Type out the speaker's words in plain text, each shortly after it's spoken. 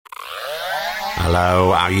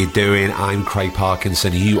Hello, how you doing? I'm Craig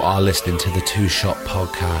Parkinson. You are listening to the Two Shot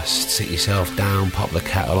Podcast. Sit yourself down, pop the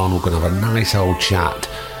kettle on. We're going to have a nice old chat.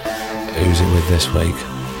 Who's it with this week?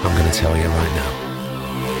 I'm going to tell you right now.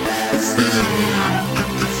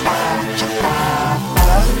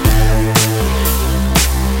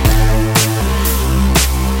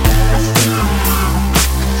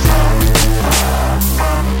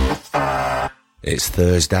 It's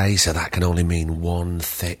Thursday, so that can only mean one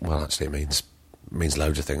thing. Well, actually, it means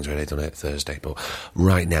loads of things, really, doesn't it, Thursday? But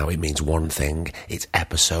right now, it means one thing. It's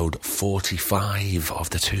episode 45 of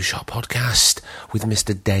the Two Shot Podcast with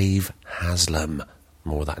Mr. Dave Haslam.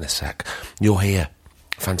 More of that in a sec. You're here.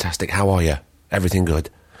 Fantastic. How are you? Everything good?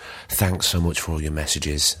 Thanks so much for all your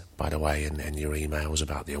messages, by the way, and your emails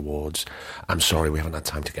about the awards. I'm sorry we haven't had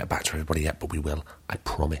time to get back to everybody yet, but we will. I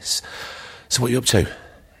promise. So what are you up to?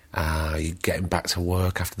 You getting back to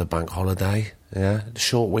work after the bank holiday? Yeah, a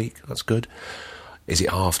short week, that's good. Is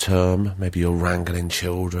it half term? Maybe you're wrangling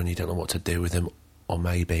children, you don't know what to do with them. Or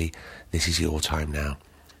maybe this is your time now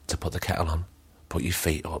to put the kettle on, put your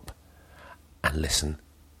feet up and listen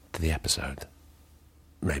to the episode.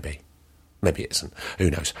 Maybe it isn't.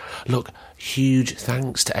 Who knows? Look, huge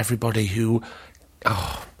thanks to everybody who...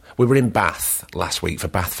 we were in Bath last week for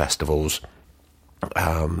Bath Festivals.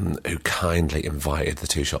 Who kindly invited the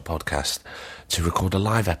Two Shot Podcast to record a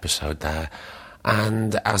live episode there.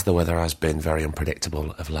 And as the weather has been very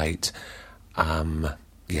unpredictable of late,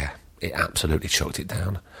 it absolutely chucked it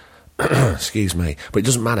down. Excuse me. But it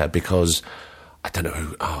doesn't matter because, I don't know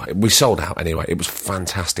who... we sold out anyway. It was a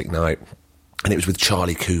fantastic night. And it was with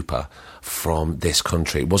Charlie Cooper from this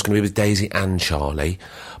country. It was going to be with Daisy and Charlie,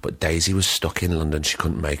 but Daisy was stuck in London. She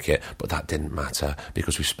couldn't make it, but that didn't matter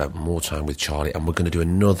because we spent more time with Charlie, and we're going to do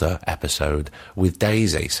another episode with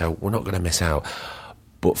Daisy, so we're not going to miss out.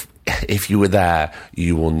 But if you were there,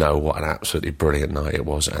 you will know what an absolutely brilliant night it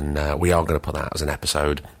was, and we are going to put that as an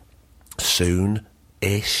episode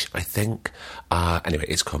soon-ish, I think. Anyway,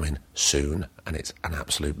 it's coming soon, and it's an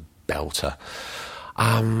absolute belter.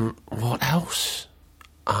 What else?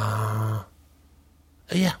 Well,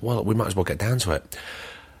 we might as well get down to it.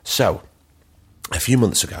 So, a few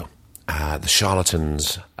months ago, the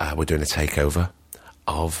Charlatans were doing a takeover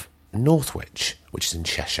of Northwich, which is in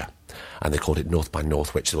Cheshire, and they called it North by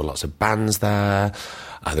Northwich. There were lots of bands there.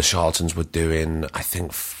 The Charlatans were doing, I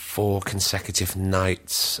think, 4 consecutive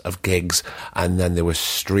nights of gigs, and then they were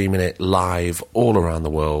streaming it live all around the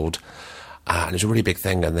world, and it was a really big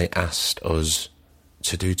thing, and they asked us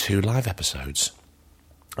to do 2 live episodes,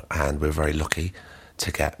 and we're very lucky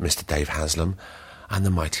to get Mr. Dave Haslam and the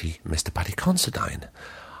mighty Mr. Paddy Considine,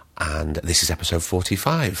 and this is episode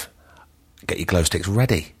 45. Get your glow sticks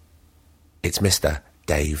ready. It's Mr.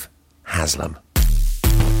 Dave Haslam.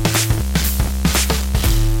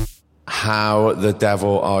 How the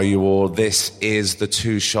devil are you all? This is the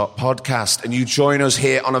Two Shot Podcast, and you join us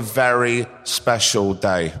here on a very special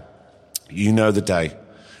day. You know the day.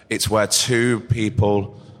 It's where 2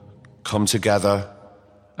 people come together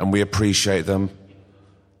and we appreciate them.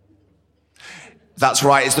 That's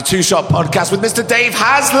right, it's the Two Shot Podcast with Mr. Dave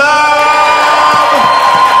Haslam!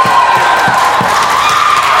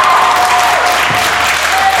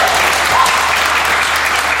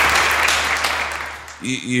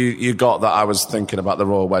 You got that I was thinking about the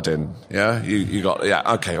royal wedding, yeah? You got,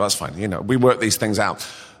 yeah, okay, well, that's fine. You know, we work these things out.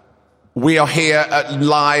 We are here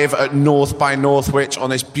live at North by Northwich on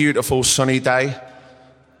this beautiful sunny day.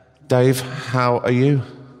 Dave, how are you?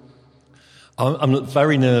 I'm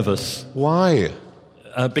very nervous. Why?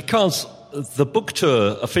 Because the book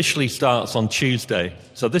tour officially starts on Tuesday.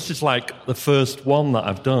 So this is like the first one that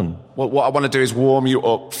I've done. Well, what I want to do is warm you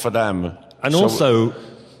up for them. And also,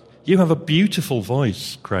 you have a beautiful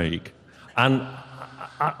voice, Craig. And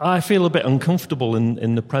I feel a bit uncomfortable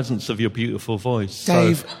in the presence of your beautiful voice.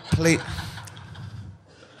 Dave, please.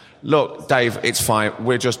 Look, Dave, it's fine.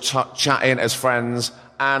 We're just chatting as friends.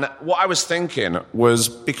 And what I was thinking was,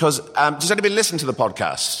 because... does anybody listen to the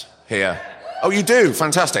podcast here? Oh, you do?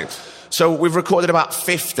 Fantastic. So we've recorded about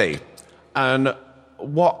 50. And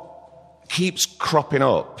what keeps cropping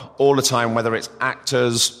up all the time, whether it's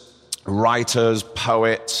actors, writers,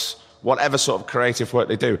 poets, whatever sort of creative work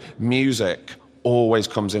they do, music always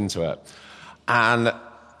comes into it. And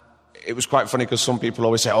it was quite funny because some people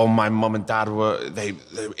always say, oh, my mum and dad they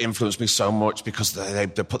influenced me so much because they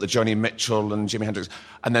put the Joni Mitchell and Jimi Hendrix.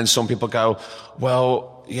 And then some people go,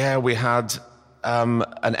 well, yeah, we had an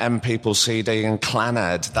M People CD and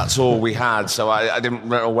Clannad. That's all we had. So I didn't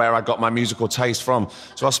know where I got my musical taste from.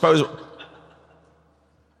 So I suppose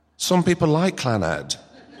some people like Clannad.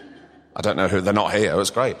 I don't know who. They're not here. It's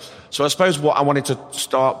great. So I suppose what I wanted to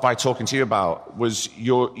start by talking to you about was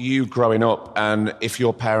you growing up, and if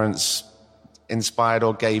your parents inspired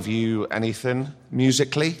or gave you anything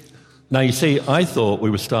musically. Now, you see, I thought we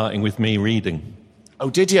were starting with me reading. Oh,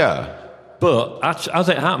 did you? But as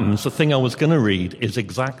it happens, the thing I was going to read is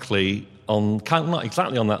exactly not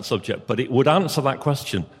exactly on that subject, but it would answer that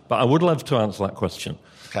question. But I would love to answer that question.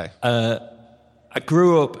 Okay. I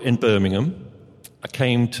grew up in Birmingham. I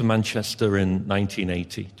came to Manchester in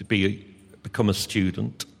 1980 to become a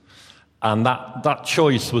student, and that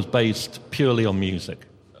choice was based purely on music.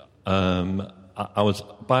 I was,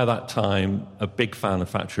 by that time, a big fan of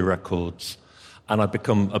Factory Records, and I'd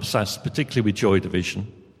become obsessed, particularly with Joy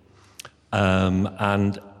Division.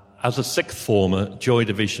 And as a sixth former, Joy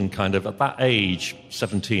Division kind of, at that age,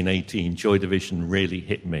 17, 18, Joy Division really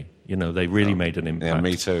hit me. You know, they really made an impact. Yeah,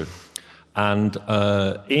 me too. And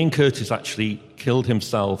Ian Curtis actually killed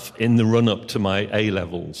himself in the run-up to my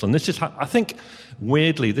A-levels. And this is how, I think,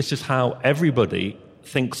 weirdly, this is how everybody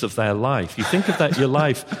thinks of their life. You think of that, your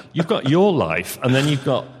life, you've got your life, and then you've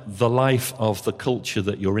got the life of the culture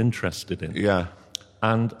that you're interested in. Yeah.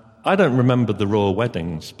 And I don't remember the royal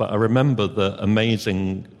weddings, but I remember the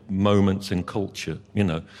amazing moments in culture, you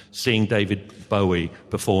know, seeing David Bowie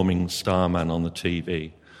performing Starman on the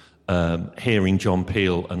TV, hearing John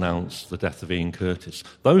Peel announce the death of Ian Curtis.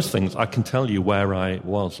 Those things, I can tell you where I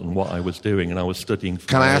was and what I was doing, and I was studying.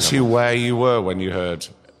 Can I ask you where you were when you heard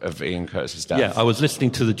of Ian Curtis's death? Yeah, I was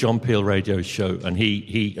listening to the John Peel radio show, and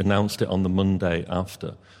he announced it on the Monday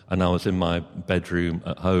after, and I was in my bedroom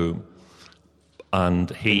at home. And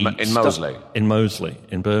he in Moseley? In Moseley,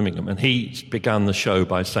 in Birmingham. And he began the show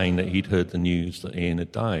by saying that he'd heard the news that Ian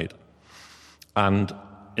had died. And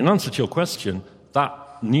in answer to your question, that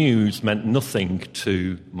news meant nothing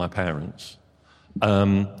to my parents.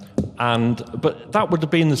 But that would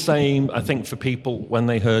have been the same, I think, for people when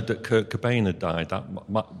they heard that Kurt Cobain had died. That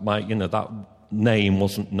that name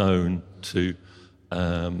wasn't known to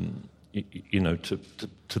to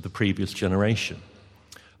the previous generation.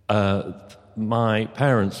 My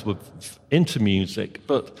parents were into music,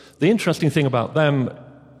 but the interesting thing about them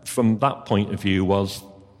from that point of view was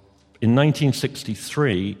in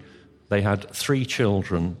 1963 they had 3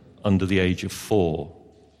 children under the age of 4.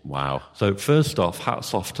 Wow. So first off,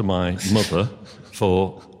 hats off to my mother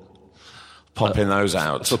for popping those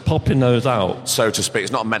out. For popping those out. So to speak.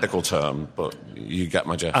 It's not a medical term, but you get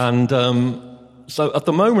my drift. And so at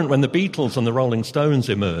the moment when the Beatles and the Rolling Stones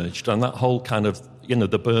emerged, and that whole kind of,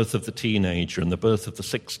 the birth of the teenager and the birth of the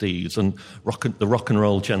 60s and the rock and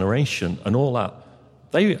roll generation and all that,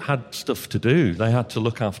 they had stuff to do. They had to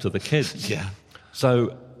look after the kids. Yeah.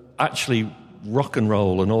 So actually, rock and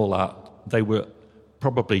roll and all that, they were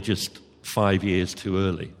probably just 5 years too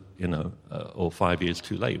early, or 5 years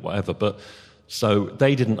too late, whatever. But so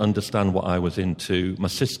they didn't understand what I was into. My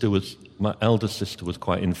elder sister was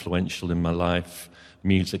quite influential in my life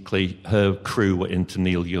musically. Her crew were into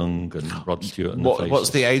Neil Young and Rod Stewart and the Faces. What's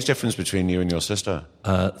the age difference between you and your sister?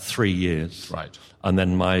 3 years. Right. And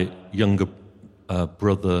then my younger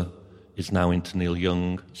brother is now into Neil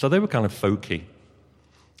Young. So they were kind of folky.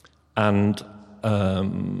 And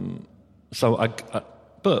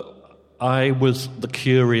but I was the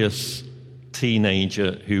curious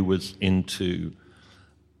teenager who was into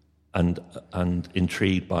and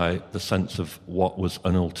intrigued by the sense of what was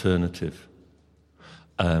an alternative.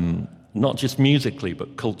 Not just musically,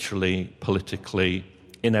 but culturally, politically,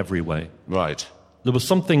 in every way. Right. There was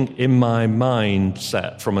something in my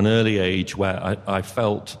mindset from an early age where I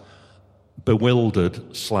felt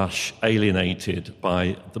bewildered/alienated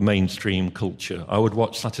by the mainstream culture. I would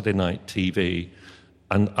watch Saturday night TV,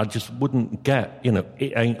 and I just wouldn't get,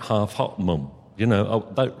 it ain't half hot, Mum.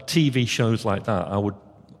 TV shows like that,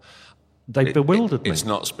 they bewildered me. It's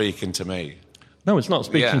not speaking to me. No, it's not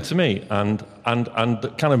speaking to me, and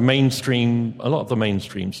the kind of mainstream, a lot of the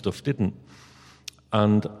mainstream stuff didn't.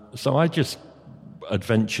 And so I just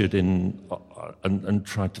adventured in and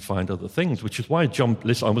tried to find other things, which is why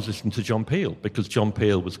I was listening to John Peel, because John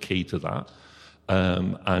Peel was key to that.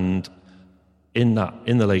 And in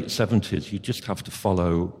the late 70s, you just have to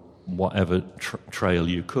follow whatever trail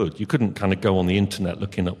you could. You couldn't kind of go on the internet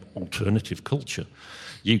looking up alternative culture.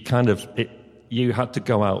 You had to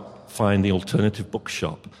go out, find the alternative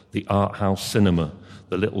bookshop, the art house cinema,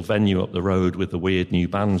 the little venue up the road with the weird new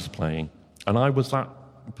bands playing. And I was that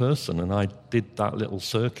person, and I did that little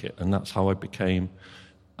circuit, and that's how I became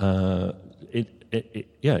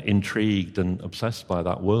intrigued and obsessed by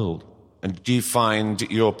that world. And do you find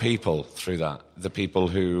your people through that, the people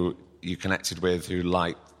who you connected with, who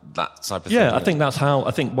liked that type of thing. Yeah, I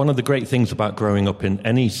think one of the great things about growing up in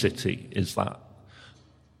any city is that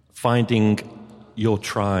finding your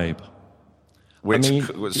tribe. Which,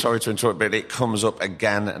 sorry to interrupt, but it comes up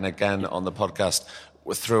again and again on the podcast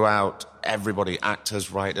throughout everybody,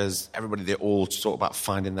 actors, writers, everybody, they all talk about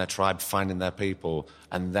finding their tribe, finding their people,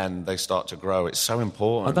 and then they start to grow. It's so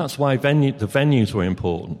important. And that's why the venues were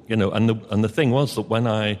important, and the thing was that when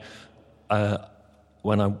I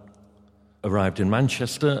arrived in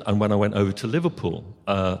Manchester and when I went over to Liverpool,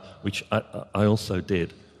 which I also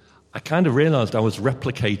did, I kind of realised I was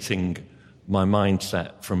replicating my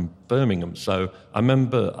mindset from Birmingham. So I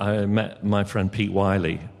remember I met my friend Pete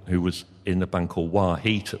Wiley, who was in a band called Wah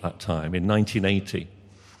Heat at that time, in 1980.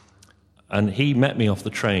 And he met me off the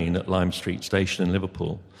train at Lime Street Station in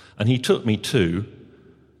Liverpool, and he took me to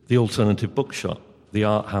the Alternative Bookshop, the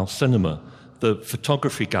Art House Cinema, the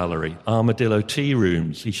photography gallery, Armadillo Tea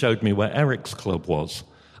Rooms. He showed me where Eric's Club was.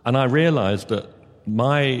 And I realised that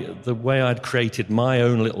the way I'd created my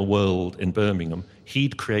own little world in Birmingham,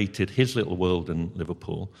 he'd created his little world in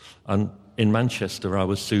Liverpool. And in Manchester, I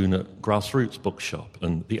was soon at Grassroots Bookshop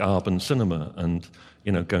and the Arban Cinema and,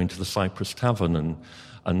 going to the Cypress Tavern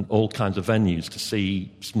and all kinds of venues to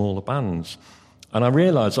see smaller bands. And I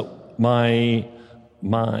realised that my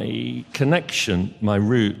connection, my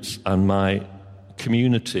roots and my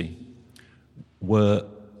community were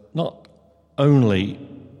not only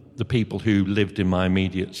the people who lived in my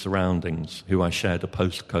immediate surroundings, who I shared a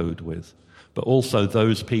postcode with, but also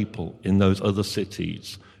those people in those other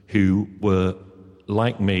cities who were,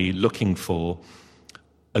 like me, looking for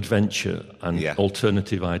adventure and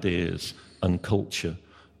alternative ideas and culture,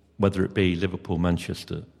 whether it be Liverpool,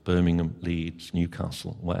 Manchester, Birmingham, Leeds,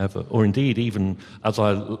 Newcastle, whatever. Or indeed, even as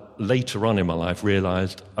I later on in my life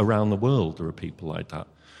realised around the world there are people like that.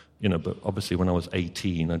 But obviously when I was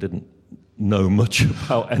 18, I didn't know much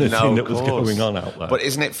about anything that was going on out there. But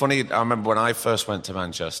isn't it funny? I remember when I first went to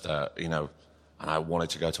Manchester, and I wanted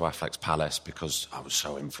to go to Affleck's Palace because I was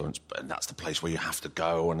so influenced, and that's the place where you have to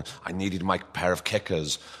go, and I needed my pair of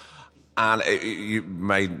kickers. And you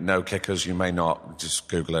may know kickers, you may not. Just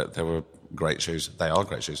Google it. They were great shoes. They are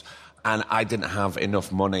great shoes. And I didn't have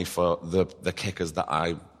enough money for the kickers that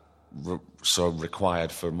I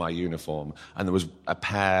required for my uniform. And there was a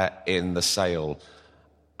pair in the sale,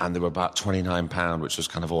 and they were about £29, which was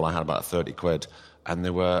kind of all I had, about 30 quid. And they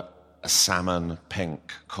were a salmon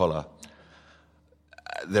pink colour.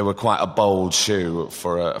 They were quite a bold shoe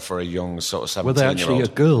for a young sort of 17-year-old. Were they actually a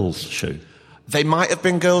girl's shoe? They might have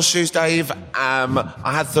been girls' shoes, Dave. I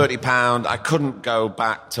had £30. I couldn't go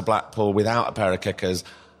back to Blackpool without a pair of kickers.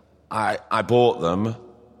 I bought them,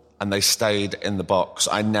 and they stayed in the box.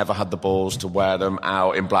 I never had the balls to wear them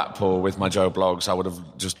out in Blackpool with my Joe Bloggs. I would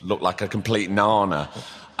have just looked like a complete nana.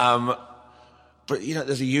 But,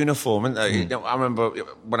 there's a uniform, isn't there? I remember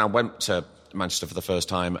when I went to Manchester for the first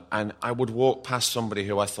time, and I would walk past somebody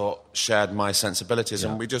who I thought shared my sensibilities,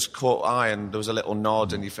 and we just caught eye, and there was a little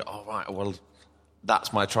nod, and you feel, oh, right, well,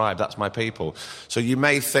 that's my tribe, that's my people. So you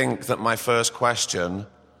may think that my first question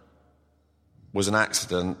was an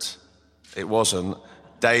accident. It wasn't.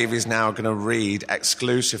 Dave is now going to read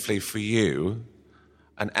exclusively for you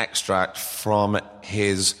an extract from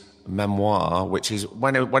his memoir, which is...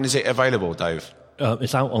 When is it available, Dave?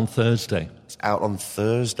 It's out on Thursday. It's out on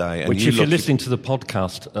Thursday. Which, if you're listening to the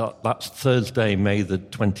podcast, that's Thursday, May the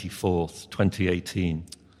 24th, 2018.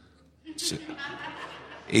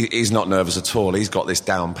 He's not nervous at all. He's got this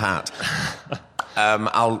down pat.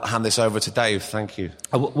 I'll hand this over to Dave. Thank you.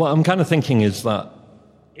 What I'm kind of thinking is that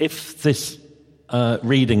if this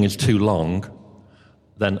reading is too long,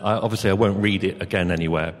 then obviously I won't read it again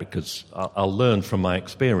anywhere, because I'll learn from my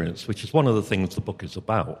experience, which is one of the things the book is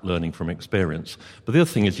about, learning from experience. But the other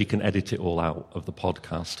thing is you can edit it all out of the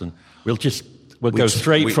podcast, and we'll go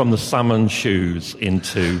straight from the salmon shoes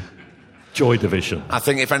into Joy Division. I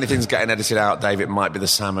think if anything's getting edited out, Dave, it might be the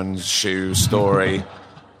salmon shoe story.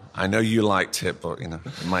 I know you liked it, but,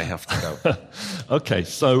 it might have to go. Okay,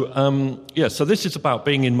 so this is about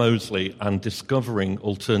being in Moseley and discovering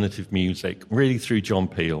alternative music, really through John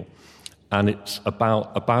Peel. And it's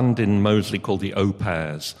about a band in Moseley called the Au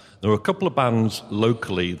Pairs. There were a couple of bands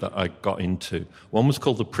locally that I got into. One was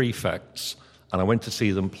called the Prefects, and I went to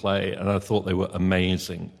see them play, and I thought they were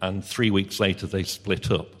amazing. And 3 weeks later, they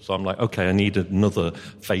split up. So I'm like, okay, I need another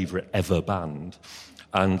favourite ever band.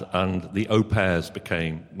 And the Au Pairs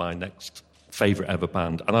became my next favourite ever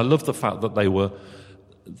band. And I love the fact that they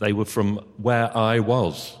were from where I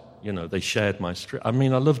was. They shared my street. I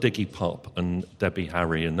mean, I loved Iggy Pop and Debbie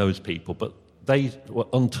Harry and those people, but they were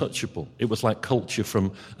untouchable. It was like culture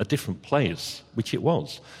from a different place, which it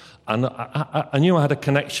was. And I knew I had a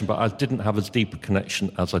connection, but I didn't have as deep a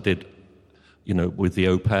connection as I did, with the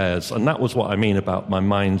au pairs. And that was what I mean about my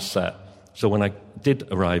mindset. So when I did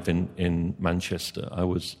arrive in Manchester, I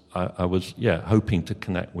was hoping to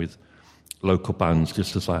connect with local bands,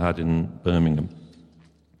 just as I had in Birmingham.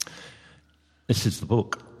 This is the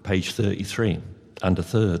book, page 33, and a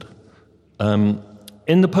third.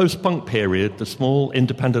 In the post-punk period, the small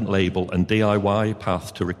independent label and DIY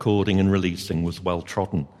path to recording and releasing was well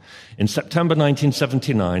trodden. In September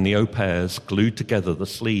 1979, the Au Pairs glued together the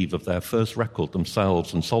sleeve of their first record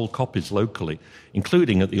themselves and sold copies locally,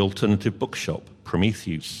 including at the alternative bookshop,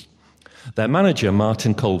 Prometheus. Their manager,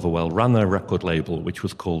 Martin Culverwell, ran their record label, which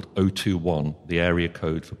was called 021, the area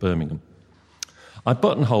code for Birmingham. I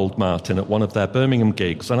buttonholed Martin at one of their Birmingham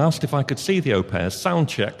gigs and asked if I could see the Au Pairs sound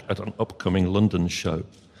check at an upcoming London show.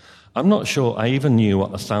 I'm not sure I even knew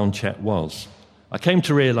what a sound check was. I came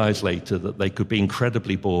to realise later that they could be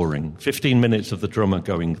incredibly boring. 15 minutes of the drummer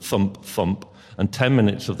going thump, thump, and 10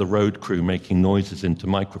 minutes of the road crew making noises into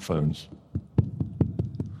microphones.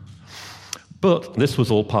 But this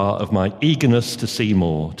was all part of my eagerness to see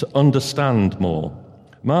more, to understand more.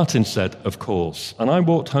 Martin said, of course, and I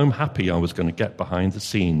walked home happy I was going to get behind the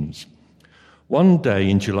scenes. One day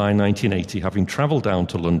in July 1980, having travelled down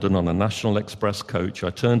to London on a National Express coach,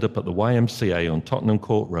 I turned up at the YMCA on Tottenham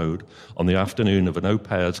Court Road on the afternoon of an Au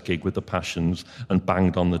Pairs gig with the Passions and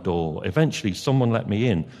banged on the door. Eventually, someone let me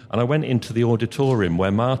in, and I went into the auditorium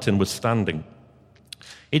where Martin was standing.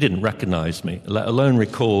 He didn't recognise me, let alone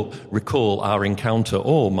recall our encounter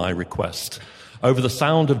or my request. Over the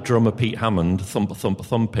sound of drummer Pete Hammond, thump, thump,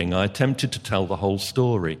 thumping, I attempted to tell the whole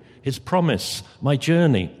story. His promise, my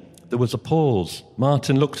journey. There was a pause.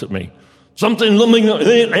 Martin looked at me. Something lumbering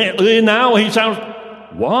here now, he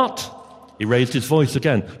shouted. What? He raised his voice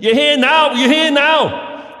again. You're here now, you're here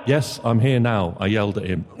now. Yes, I'm here now, I yelled at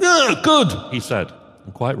him. Good, he said.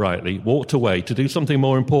 And quite rightly, walked away to do something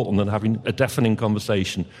more important than having a deafening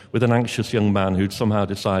conversation with an anxious young man who'd somehow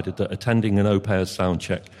decided that attending an Au Pairs sound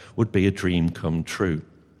check would be a dream come true.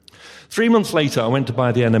 3 months later, I went to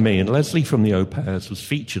buy the NME, and Leslie from the Au Pairs was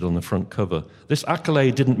featured on the front cover. This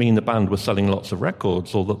accolade didn't mean the band was selling lots of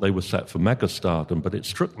records or that they were set for megastardom, but it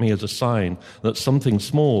struck me as a sign that something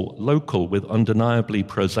small, local, with undeniably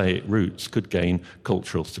prosaic roots could gain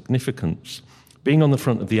cultural significance. Being on the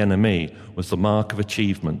front of the NME was the mark of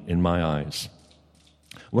achievement in my eyes.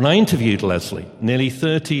 When I interviewed Leslie, nearly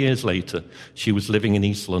 30 years later, she was living in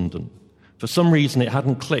East London. For some reason, it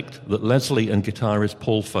hadn't clicked that Leslie and guitarist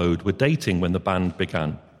Paul Fode were dating when the band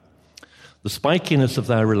began. The spikiness of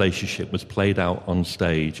their relationship was played out on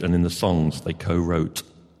stage and in the songs they co-wrote.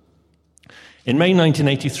 In May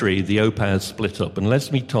 1983, the Au Pairs split up, and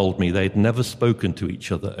Leslie told me they'd never spoken to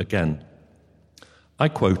each other again. I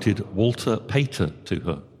quoted Walter Pater to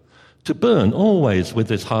her. To burn always with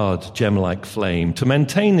this hard gem-like flame, to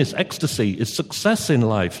maintain this ecstasy is success in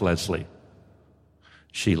life, Leslie.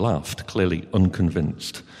 She laughed, clearly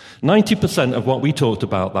unconvinced. 90% of what we talked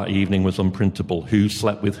about that evening was unprintable. Who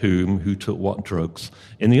slept with whom, who took what drugs.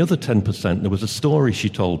 In the other 10%, there was a story she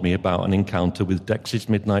told me about an encounter with Dexys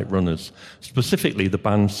Midnight Runners, specifically the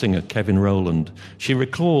band singer Kevin Rowland. She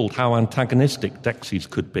recalled how antagonistic Dexys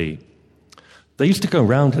could be. They used to go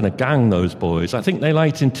round in a gang, those boys. I think they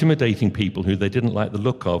liked intimidating people who they didn't like the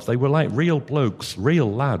look of. They were like real blokes,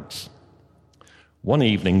 real lads. One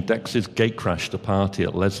evening, Dexys gatecrashed a party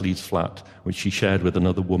at Leslie's flat, which she shared with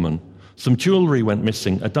another woman. Some jewellery went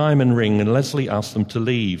missing, a diamond ring, and Leslie asked them to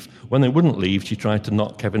leave. When they wouldn't leave, she tried to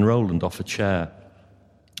knock Kevin Rowland off a chair.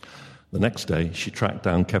 The next day, she tracked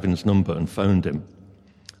down Kevin's number and phoned him.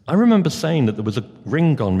 I remember saying that there was a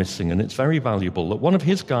ring gone missing and it's very valuable, that one of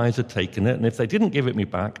his guys had taken it, and if they didn't give it me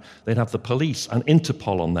back, they'd have the police and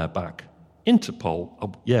Interpol on their back. Interpol?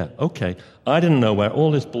 Oh, yeah, okay. I didn't know where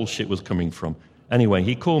all this bullshit was coming from. Anyway,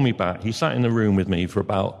 he called me back. He sat in the room with me for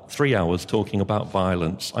about 3 hours talking about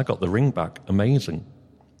violence. I got the ring back. Amazing.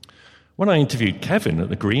 When I interviewed Kevin at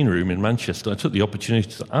the Green Room in Manchester, I took the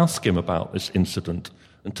opportunity to ask him about this incident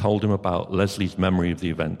and told him about Leslie's memory of the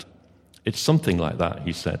event. It's something like that,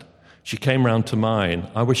 he said. She came round to mine.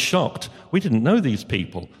 I was shocked. We didn't know these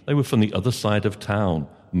people. They were from the other side of town.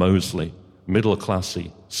 Moseley,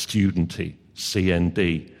 middle-classy, studenty,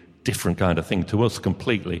 CND. Different kind of thing to us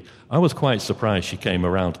completely. I was quite surprised she came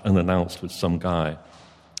around unannounced with some guy.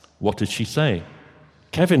 What did she say?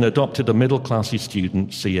 Kevin adopted a middle-classy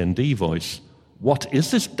student CND voice. What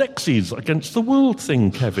is this Dexys against the world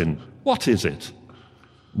thing, Kevin? What is it?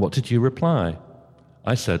 What did you reply?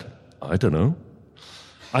 I said, I don't know.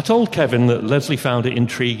 I told Kevin that Leslie found it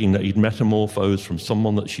intriguing that he'd metamorphosed from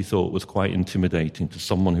someone that she thought was quite intimidating to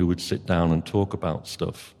someone who would sit down and talk about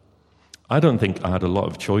stuff. I don't think I had a lot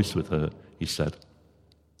of choice with her, he said.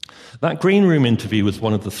 That green room interview was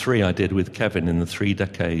one of the 3 I did with Kevin in the 3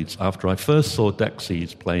 decades after I first saw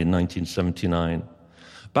Dexys play in 1979.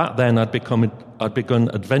 Back then, I'd begun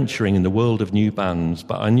adventuring in the world of new bands,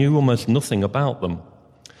 but I knew almost nothing about them.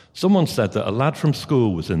 Someone said that a lad from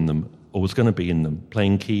school was in them, or was going to be in them,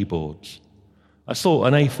 playing keyboards. I saw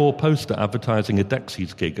an A4 poster advertising a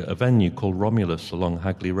Dexys gig at a venue called Romulus along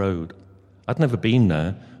Hagley Road. I'd never been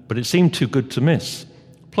there, but it seemed too good to miss.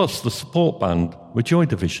 Plus, the support band were Joy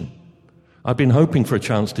Division. I'd been hoping for a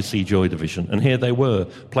chance to see Joy Division, and here they were,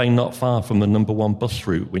 playing not far from the number 1 bus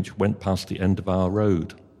route which went past the end of our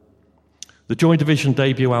road. The Joy Division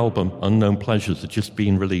debut album, Unknown Pleasures, had just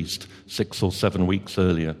been released 6 or 7 weeks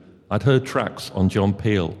earlier. I'd heard tracks on John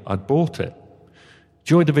Peel. I'd bought it.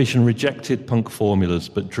 Joy Division rejected punk formulas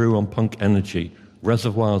but drew on punk energy,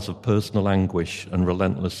 reservoirs of personal anguish and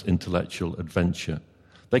relentless intellectual adventure.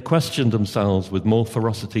 They questioned themselves with more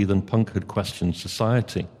ferocity than punk had questioned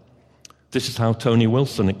society. This is how Tony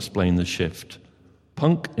Wilson explained the shift.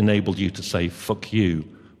 Punk enabled you to say, fuck you,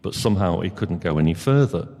 but somehow it couldn't go any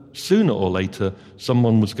further. Sooner or later,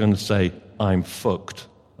 someone was going to say, I'm fucked,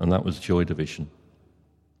 and that was Joy Division.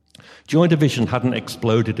 Joy Division hadn't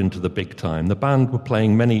exploded into the big time. The band were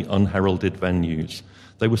playing many unheralded venues.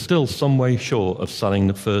 They were still some way short of selling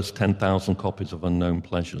the first 10,000 copies of Unknown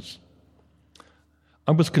Pleasures.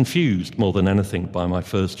 I was confused more than anything by my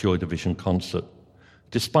first Joy Division concert.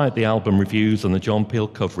 Despite the album reviews and the John Peel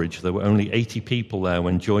coverage, there were only 80 people there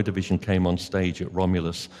when Joy Division came on stage at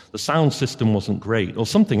Romulus. The sound system wasn't great, or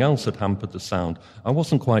something else had hampered the sound. I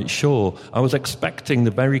wasn't quite sure. I was expecting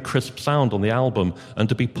the very crisp sound on the album and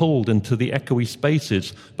to be pulled into the echoey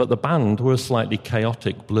spaces, but the band were a slightly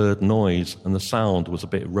chaotic, blurred noise, and the sound was a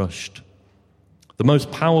bit rushed. The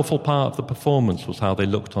most powerful part of the performance was how they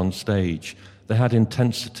looked on stage. They had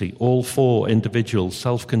intensity, all 4 individuals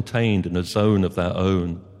self-contained in a zone of their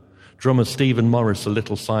own. Drummer Stephen Morris, a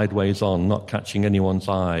little sideways on, not catching anyone's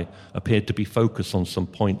eye, appeared to be focused on some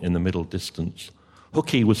point in the middle distance.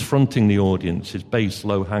 Hookie was fronting the audience, his bass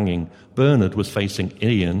low-hanging. Bernard was facing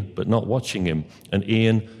Ian, but not watching him, and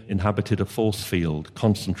Ian inhabited a force field,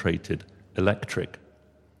 concentrated, electric.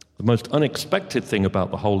 The most unexpected thing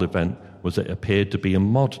about the whole event was it appeared to be a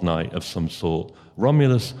mod night of some sort.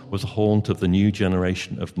 Romulus was a haunt of the new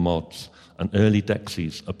generation of mods, and early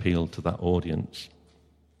Dexys appealed to that audience.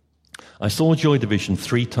 I saw Joy Division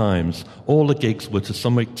 3 times. All the gigs were to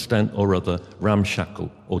some extent or other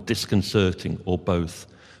ramshackle or disconcerting or both.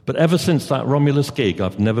 But ever since that Romulus gig,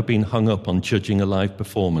 I've never been hung up on judging a live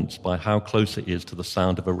performance by how close it is to the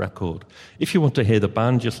sound of a record. If you want to hear the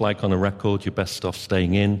band just like on a record, you're best off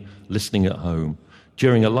staying in, listening at home.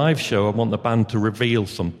 During a live show, I want the band to reveal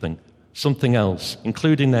something else,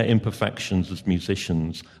 including their imperfections as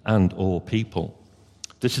musicians and or people.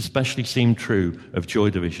 This especially seemed true of Joy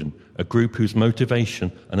Division, a group whose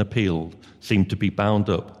motivation and appeal seemed to be bound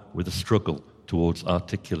up with a struggle towards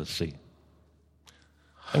articulacy.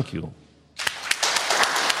 Thank you.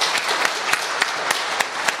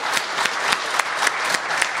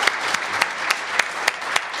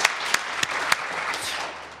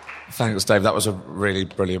 Thanks, Dave. That was a really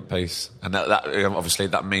brilliant piece. And that obviously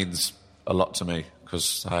that means a lot to me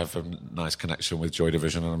because I have a nice connection with Joy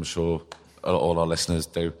Division and I'm sure all our listeners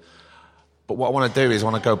do. But what I want to do is I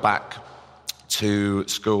want to go back to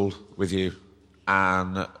school with you.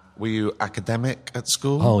 And were you academic at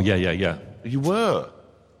school? Oh, yeah. You were?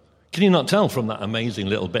 Can you not tell from that amazing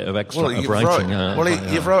little bit of extra of writing?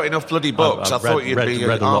 You've wrote enough bloody books. I thought you'd be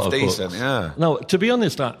half decent. Yeah. No, to be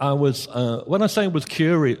honest, I was when I say I was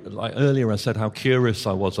curious. Like earlier, I said how curious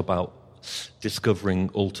I was about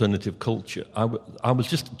discovering alternative culture. I was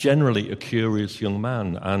just generally a curious young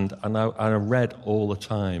man, and I read all the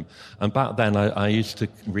time. And back then, I used to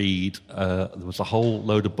read. There was a whole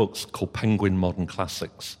load of books called Penguin Modern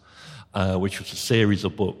Classics, which was a series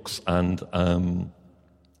of books, and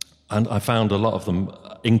I found a lot of them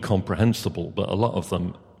incomprehensible, but a lot of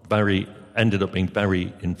them ended up being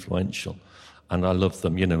very influential. And I loved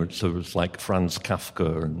them, so it was like Franz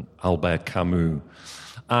Kafka and Albert Camus.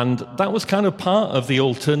 And that was kind of part of the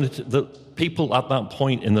alternative, that people at that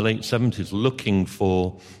point in the late 70s looking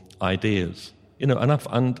for ideas.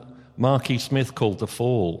 And Mark E. Smith called The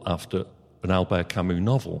Fall after an Albert Camus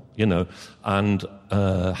novel, and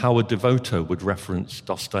Howard Devoto would reference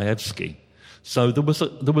Dostoevsky. So there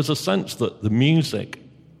was a sense that the music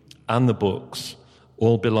and the books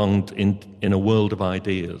all belonged in a world of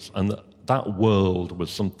ideas, and that world was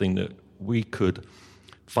something that we could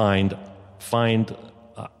find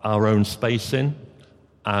our own space in,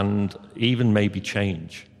 and even maybe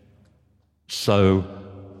change. So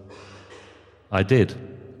I did.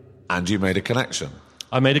 And you made a connection?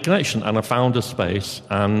 I made a connection, and I found a space,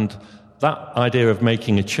 and that idea of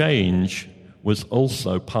making a change was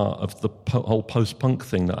also part of the whole post-punk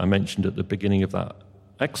thing that I mentioned at the beginning of that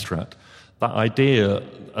extract. That idea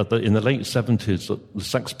in the late 70s that the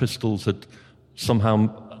Sex Pistols had somehow,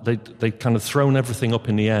 they'd kind of thrown everything up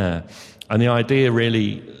in the air. And the idea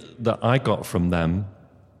really that I got from them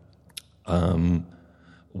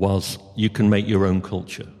was you can make your own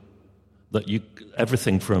culture. That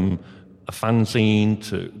everything from a fanzine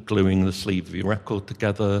to gluing the sleeve of your record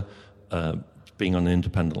together, being on an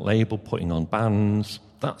independent label, putting on bands,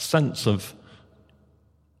 that sense of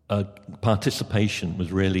participation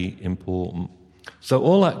was really important. So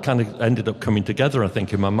all that kind of ended up coming together, I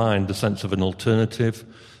think, in my mind, the sense of an alternative,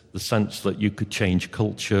 the sense that you could change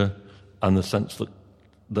culture, and the sense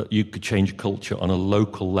that you could change culture on a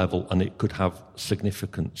local level and it could have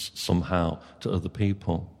significance somehow to other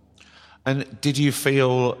people. And did you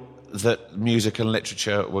feel that music and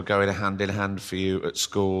literature were going hand in hand for you at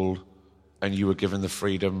school, and you were given the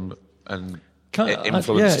freedom and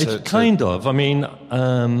influence? Kind of. I mean,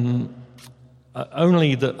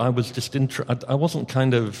 only that I was just I wasn't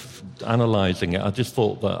kind of analysing it. I just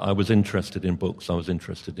thought that I was interested in books. I was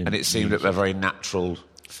interested in, and it seemed a very natural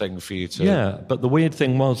thing for you to. Yeah, but the weird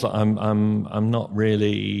thing was that I'm not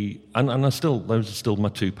really, and those are still my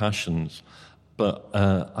two passions. But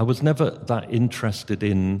I was never that interested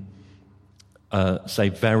in, say,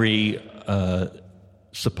 very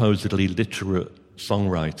supposedly literate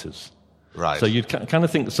songwriters. Right. So you'd kind of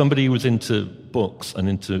think somebody who was into books and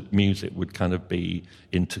into music would kind of be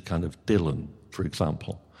into kind of Dylan, for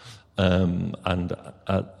example. But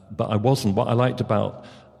I wasn't. What I liked about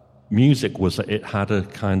music was that it had a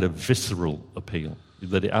kind of visceral appeal,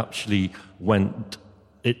 that it actually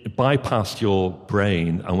it bypassed your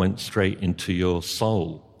brain and went straight into your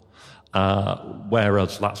soul,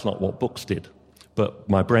 whereas that's not what books did. But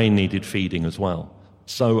my brain needed feeding as well.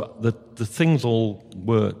 So the things all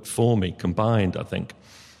worked for me, combined, I think.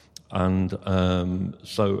 And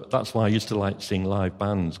so that's why I used to like seeing live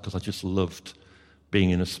bands, because I just loved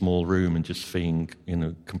being in a small room and just feeling,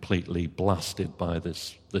 completely blasted by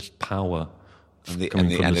this power coming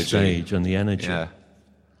from the stage and the energy. Yeah.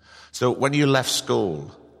 So when you left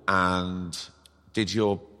school, and did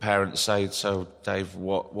your parents say, "So, Dave,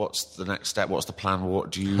 what's the next step? What's the plan? What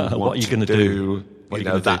do you want what are you to do?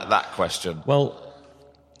 That question. Well,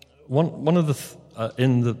 one of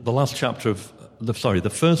in the last chapter of the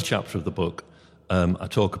first chapter of the book, I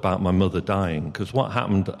talk about my mother dying, because what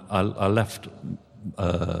happened, I left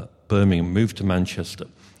Birmingham, moved to Manchester,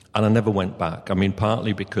 and I never went back. I mean,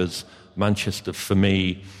 partly because Manchester, for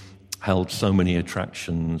me, held so many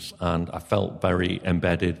attractions, and I felt very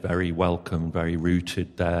embedded, very welcome, very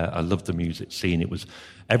rooted there. I loved the music scene. It was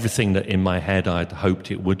everything that in my head I'd hoped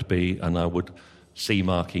it would be, and I would see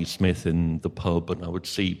Mark E. Smith in the pub, and I would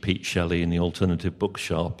see Pete Shelley in the alternative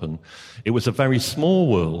bookshop, and it was a very small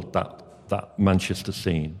world, that Manchester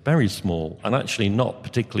scene, very small, and actually not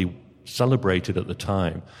particularly celebrated at the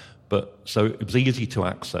time, but so it was easy to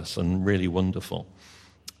access and really wonderful.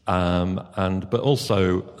 But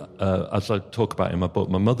also, as I talk about in my book,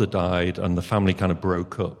 my mother died and the family kind of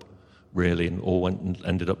broke up, really, and all went and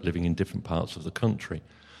ended up living in different parts of the country.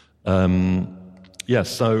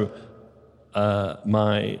 So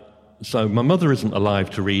my mother isn't alive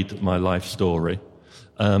to read my life story,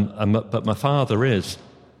 but my father is,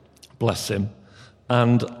 bless him,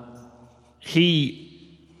 and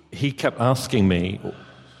he kept asking me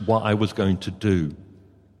what I was going to do,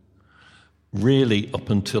 really up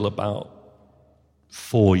until about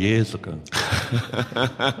 4 years ago.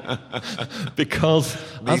 Because,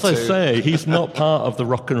 as I say, he's not part of the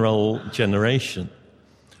rock and roll generation.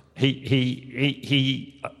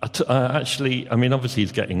 Actually, I mean, obviously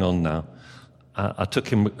he's getting on now. I took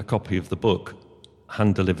him a copy of the book,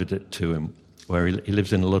 hand-delivered it to him, where he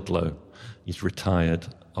lives in Ludlow. He's retired,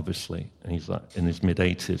 obviously, and he's like in his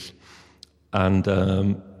mid-80s. And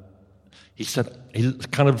he said, he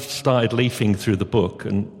kind of started leafing through the book,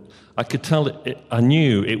 and I could tell, I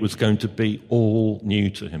knew it was going to be all new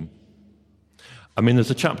to him. I mean, there's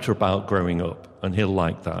a chapter about growing up, and he'll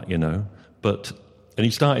like that, and he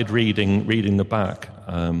started reading the back,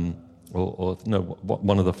 one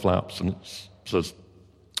of the flaps, and it says,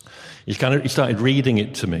 he started reading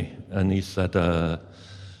it to me, and he said,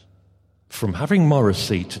 from having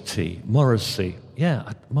Morrissey to tea. Morrissey.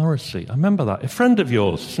 Yeah, Morrissey. I remember that. A friend of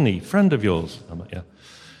yours, isn't he? Friend of yours. I'm like, yeah.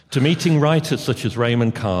 To meeting writers such as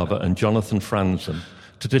Raymond Carver and Jonathan Franzen,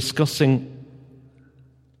 to discussing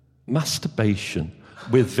masturbation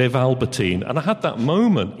with Viv Albertine. And I had that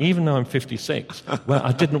moment, even though I'm 56, where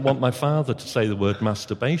I didn't want my father to say the word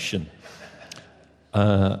masturbation.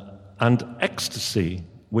 And Ecstasy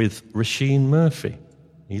with Rasheen Murphy.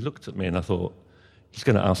 He looked at me and I thought, he's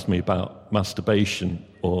going to ask me about masturbation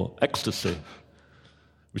or ecstasy,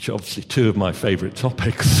 which are obviously two of my favourite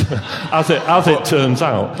topics, as it turns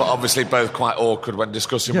out. But obviously both quite awkward when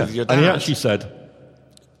discussing with your dad. And he actually said,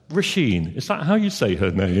 Rasheen, is that how you say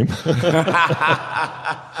her name?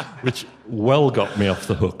 Which well got me off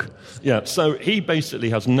the hook. Yeah, so he basically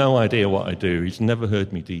has no idea what I do. He's never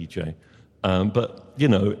heard me DJ. But, you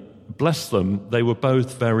know, bless them, they were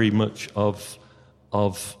both very much of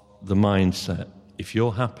the mindset, if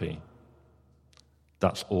you're happy,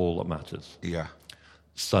 that's all that matters. Yeah.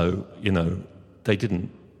 So, you know, they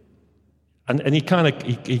didn't... And he kind of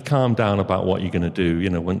he calmed down about what you're going to do, you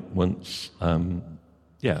know, once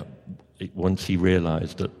he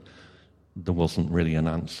realised that there wasn't really an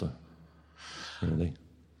answer, really.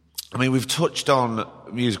 I mean, we've touched on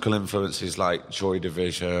musical influences like Joy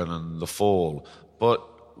Division and The Fall, but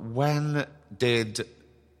when did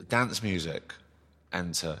dance music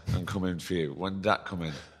enter and come in for you? When did that come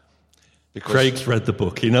in? Because Craig's read the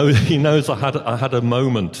book. He knows I had a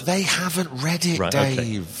moment. They haven't read it, right, Dave.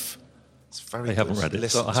 Okay. It's very they haven't read it.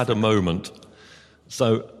 So I had a moment.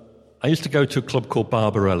 So I used to go to a club called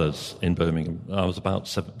Barbarella's in Birmingham. I was about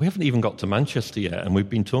 7. We haven't even got to Manchester yet, and we've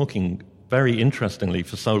been talking very interestingly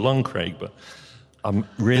for so long, Craig, but I'm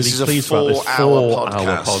really pleased about this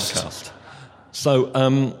 4-hour podcast. So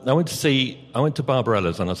I went to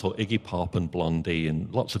Barbarella's and I saw Iggy Pop and Blondie and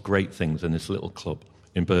lots of great things in this little club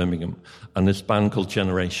in Birmingham. And this band called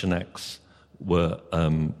Generation X were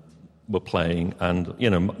playing, and you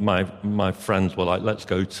know my friends were like, let's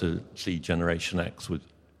go to see Generation X with,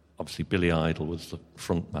 obviously Billy Idol was the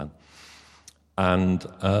front man.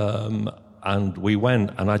 And we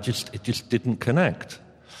went, and it just didn't connect.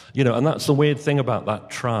 You know, and that's the weird thing about that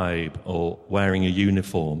tribe or wearing a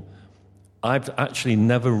uniform. I've actually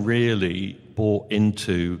never really bought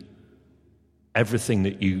into everything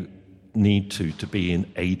that you need to be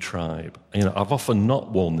in a tribe. You know, I've often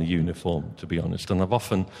not worn the uniform, to be honest, and I've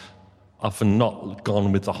often not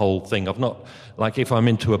gone with the whole thing. I've not, like, if I'm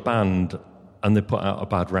into a band and they put out a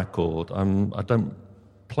bad record, I don't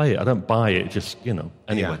play it, I don't buy it, just, you know,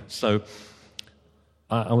 anyway. Yeah. So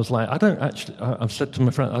I was like, I've said to my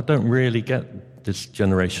friend, I don't really get this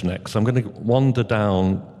Generation X. I'm going to wander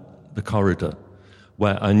down the corridor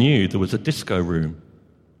where I knew there was a disco room.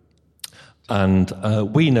 And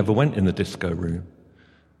we never went in the disco room.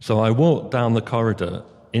 So I walked down the corridor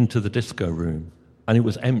into the disco room, and it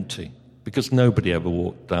was empty, because nobody ever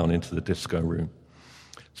walked down into the disco room,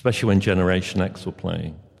 especially when Generation X were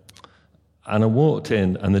playing. And I walked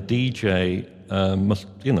in, and the DJ must,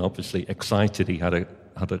 you know, obviously excited he had a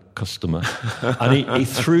customer, and he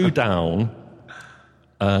threw down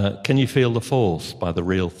Can You Feel the Force by The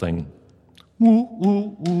Real Thing. Ooh,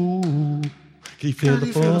 ooh, ooh. Can you feel the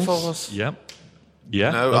force? Yep. Yeah.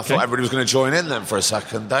 No, okay. I thought everybody was going to join in then for a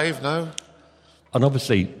second, Dave. No. And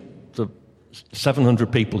obviously, the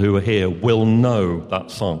 700 people who are here will know that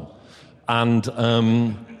song. And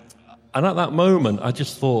at that moment, I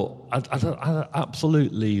just thought, I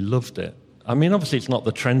absolutely loved it. I mean, obviously, it's not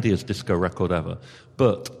the trendiest disco record ever,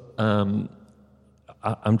 but I'm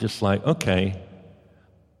just like, okay,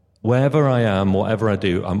 wherever I am, whatever I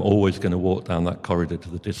do, I'm always going to walk down that corridor to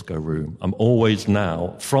the disco room. I'm always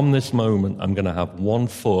now, from this moment, I'm going to have one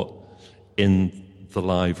foot in the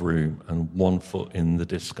live room and one foot in the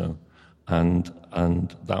disco. And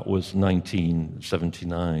that was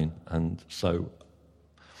 1979. And so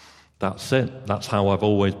that's it. That's how I've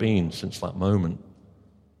always been since that moment.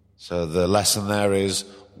 So the lesson there is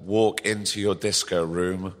walk into your disco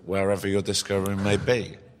room, wherever your disco room may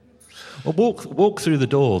be. Well, walk through the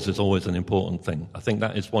doors is always an important thing. I think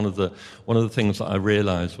that is one of the things that I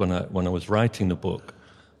realised when I was writing the book.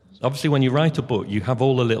 Obviously, when you write a book, you have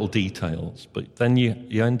all the little details, but then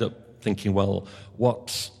you end up thinking, well,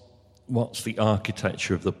 what's the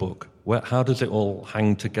architecture of the book? How does it all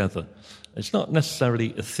hang together? It's not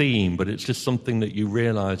necessarily a theme, but it's just something that you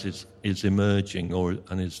realise is emerging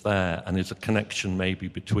and is there, and is a connection maybe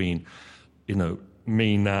between, you know,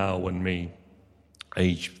 me now and me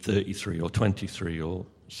age 33 or 23 or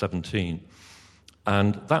 17.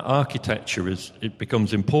 And that architecture it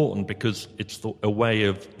becomes important because it's a way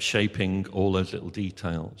of shaping all those little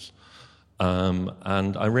details.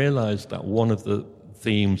 And I realised that one of the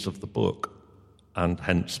themes of the book, and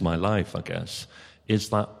hence my life, I guess, is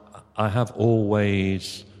that I have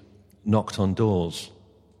always knocked on doors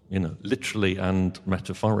literally and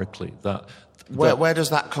metaphorically. Where does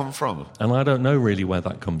that come from? And I don't know really where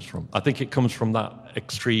that comes from. I think it comes from that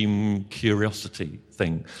extreme curiosity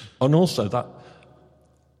thing. And also that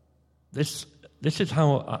this is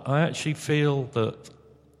how I actually feel that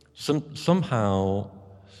somehow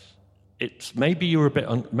it's maybe you're a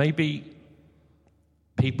bit... maybe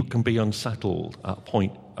people can be unsettled at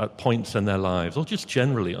points in their lives, or just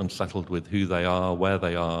generally unsettled with who they are, where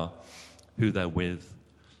they are, who they're with.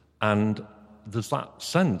 And there's that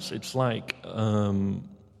sense. It's like knocking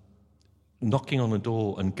on a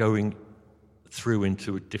door and going through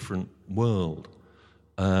into a different world.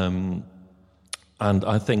 And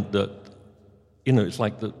I think that, it's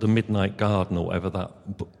like the Midnight Garden or whatever that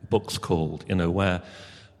book's called,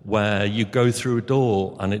 where you go through a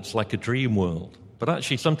door and it's like a dream world. But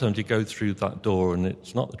actually, sometimes you go through that door and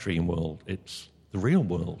it's not the dream world, it's the real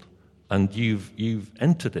world. And you've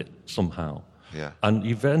entered it somehow. Yeah. And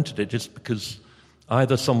you've entered it just because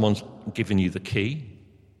either someone's given you the key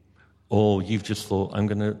or you've just thought, I'm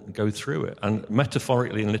going to go through it. And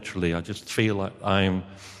metaphorically and literally, I just feel like I'm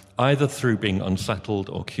either through being unsettled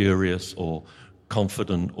or curious or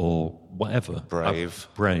confident or whatever. Brave.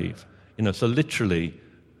 So literally,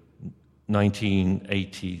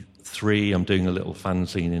 1983, I'm doing a little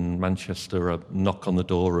fanzine in Manchester. I knock on the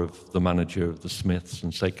door of the manager of the Smiths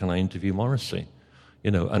and say, can I interview Morrissey?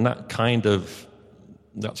 And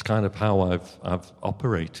that's kind of how I've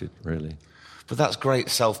operated, really. But that's great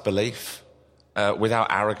self-belief without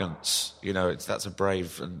arrogance. That's a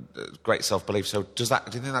brave and great self-belief. So do you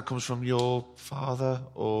think that comes from your father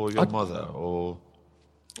or your mother? Or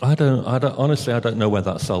I don't honestly, I don't know where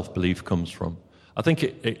that self-belief comes from. I think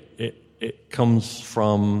it comes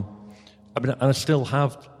from, and I still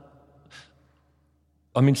have.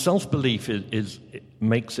 Self-belief it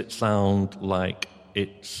makes it sound like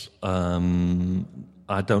it's.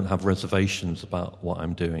 I don't have reservations about what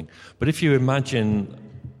I'm doing. But if you imagine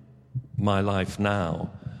my life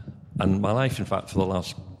now, and my life, in fact, for the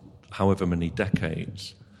last however many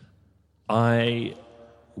decades, I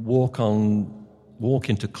walk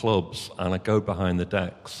into clubs and I go behind the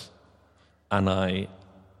decks and I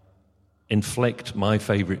inflict my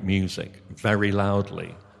favourite music very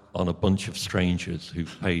loudly on a bunch of strangers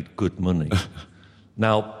who've paid good money.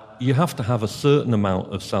 Now, you have to have a certain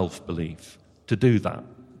amount of self-belief to do that,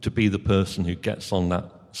 to be the person who gets on that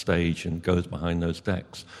stage and goes behind those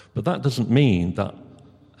decks. But that doesn't mean that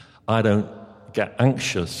I don't get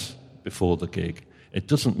anxious before the gig. It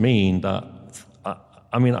doesn't mean that...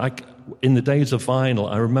 in the days of vinyl,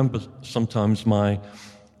 I remember sometimes my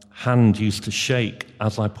hand used to shake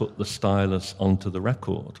as I put the stylus onto the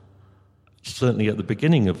record, certainly at the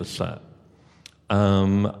beginning of a set.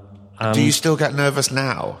 Do you still get nervous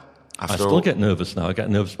now? I still get nervous now. I get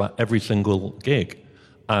nervous about every single gig.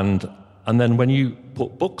 And then when you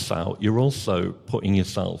put books out, you're also putting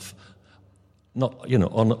yourself, not,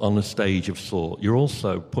 on a stage of sort, you're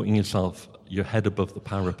also putting your head above the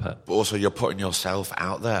parapet. But also you're putting yourself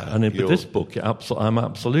out there. And with this book, I'm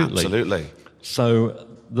absolutely. Absolutely. So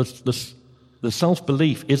the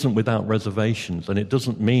self-belief isn't without reservations, and it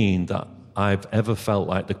doesn't mean that I've ever felt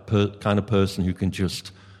like the kind of person who can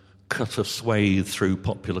just cut a swathe through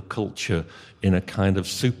popular culture in a kind of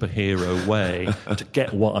superhero way to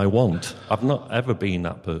get what I want. I've not ever been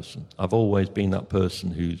that person. I've always been that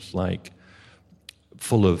person who's like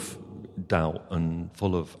full of doubt and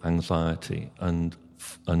full of anxiety and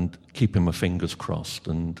keeping my fingers crossed,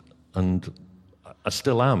 and I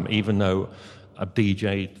still am, even though I've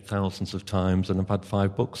DJed thousands of times and I've had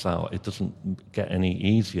 5 books out. It doesn't get any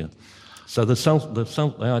easier. So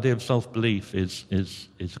the idea of self-belief is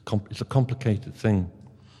a complicated thing.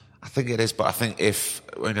 I think it is, but I think if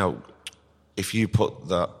you put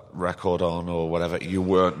that record on or whatever, you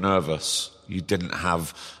weren't nervous, you didn't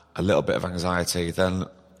have a little bit of anxiety, then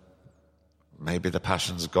maybe the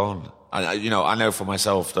passion's gone. I know for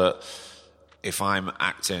myself that if I'm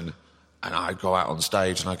acting and I go out on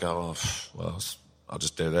stage and I go, I'll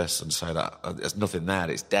just do this and say that there's nothing there,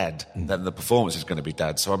 it's dead, then the performance is going to be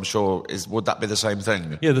dead. So I'm sure, would that be the same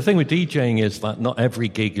thing? Yeah, the thing with DJing is that not every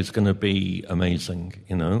gig is going to be amazing,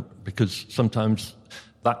 because sometimes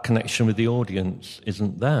that connection with the audience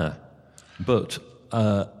isn't there. But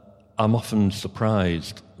I'm often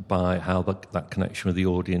surprised by how that connection with the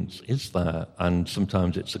audience is there, and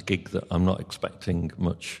sometimes it's a gig that I'm not expecting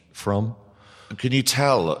much from. Can you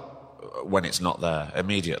tell when it's not there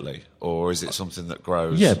immediately, or is it something that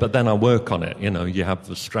grows? Yeah, but then I work on it. You have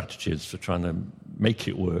the strategies for trying to make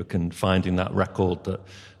it work and finding that record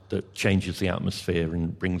that changes the atmosphere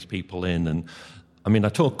and brings people in. And I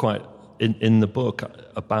talk quite in the book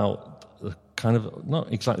about the kind of,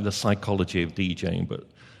 not exactly the psychology of DJing, but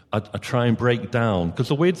I try and break down, because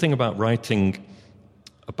the weird thing about writing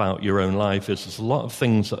about your own life is there's a lot of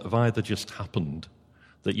things that have either just happened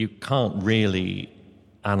that you can't really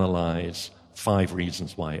analyze 5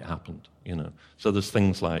 reasons why it happened, So there's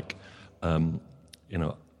things like,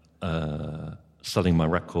 selling my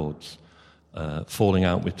records, falling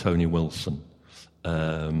out with Tony Wilson,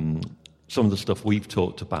 some of the stuff we've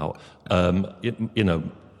talked about.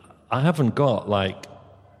 I haven't got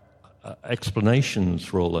explanations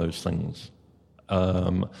for all those things,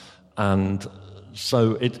 and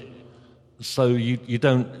so you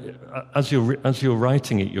don't, as you're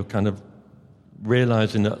writing it, you're kind of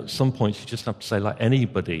realizing that at some points you just have to say, like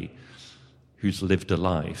anybody who's lived a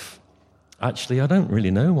life, actually I don't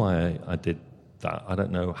really know why I did that. I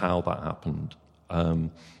don't know how that happened.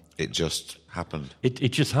 It just happened.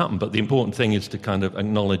 It just happened, but the important thing is to kind of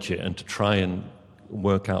acknowledge it and to try and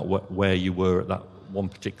work out where you were at that one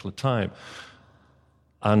particular time.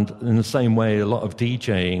 And in the same way, a lot of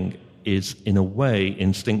DJing is, in a way,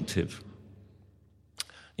 instinctive.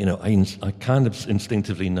 I kind of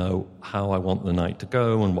instinctively know how I want the night to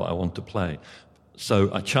go and what I want to play. So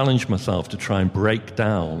I challenge myself to try and break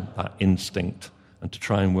down that instinct and to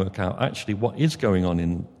try and work out actually what is going on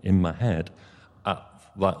in my head at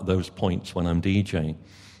those points when I'm DJing.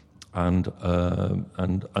 And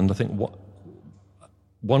I think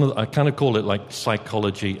I kind of call it like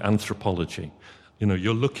psychology, anthropology.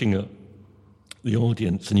 You're looking at the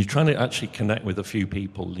audience and you're trying to actually connect with a few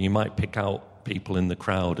people. You might pick out people in the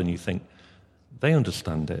crowd and you think, they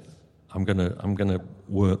understand it. I'm gonna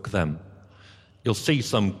work them. You'll see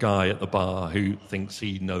some guy at the bar who thinks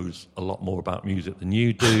he knows a lot more about music than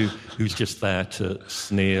you do, who's just there to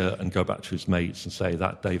sneer and go back to his mates and say,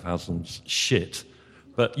 that Dave Haslam's shit.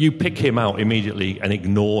 But you pick him out immediately and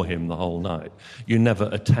ignore him the whole night. You never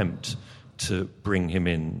attempt to bring him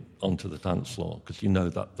in onto the dance floor because you know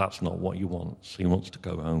that that's not what he wants. He wants to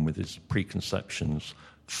go home with his preconceptions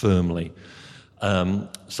firmly.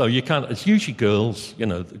 So you can't. It's usually girls.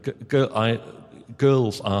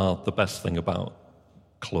 Girls are the best thing about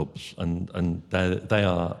clubs, and they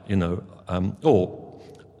are, or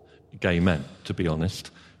gay men, to be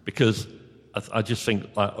honest, because I just think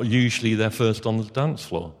usually they're first on the dance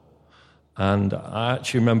floor. And I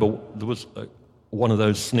actually remember there was one of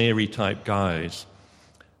those sneery type guys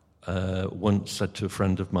once said to a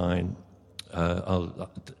friend of mine,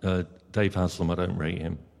 Dave Haslam, I don't rate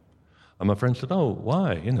him. And my friend said, oh,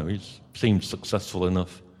 why? He seemed successful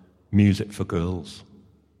enough. Music for girls.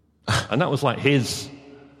 And that was like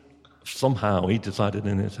somehow he decided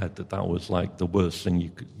in his head that was like the worst thing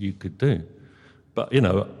you could do. But,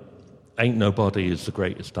 Ain't Nobody is the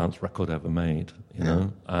greatest dance record ever made, you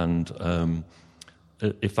know? And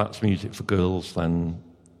if that's music for girls, then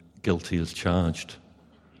guilty as charged.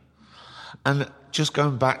 And just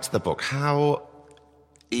going back to the book, how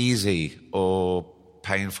easy or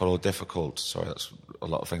painful or difficult, sorry, that's a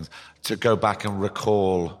lot of things, to go back and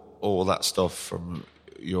recall all that stuff from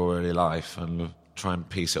your early life and try and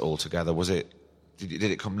piece it all together? Did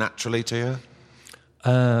it come naturally to you?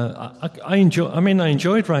 I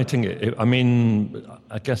enjoyed writing it.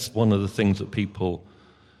 I guess one of the things that people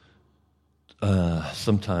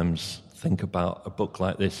sometimes think about a book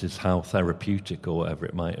like this is how therapeutic or whatever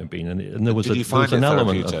it might have been, and there was an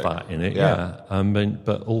element of that in it,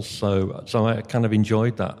 but also, so I kind of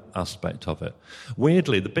enjoyed that aspect of it.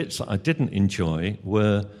 Weirdly, the bits that I didn't enjoy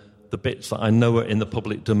were the bits that I know are in the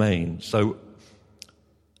public domain. So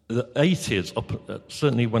the 80s,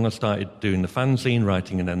 certainly when I started doing the fanzine,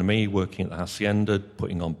 writing an NME, working at the Hacienda,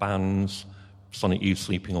 putting on bands, Sonic Youth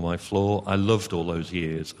sleeping on my floor, I loved all those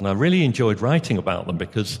years. And I really enjoyed writing about them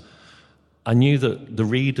because I knew that the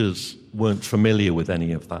readers weren't familiar with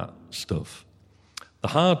any of that stuff. The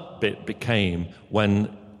hard bit became when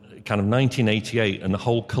kind of 1988 and the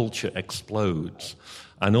whole culture explodes.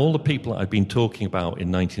 And all the people that I'd been talking about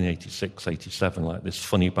in 1986, 87, like this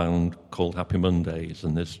funny band called Happy Mondays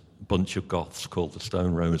and this bunch of goths called the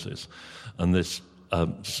Stone Roses and this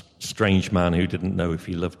strange man who didn't know if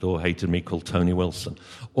he loved or hated me called Tony Wilson.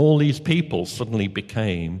 All these people suddenly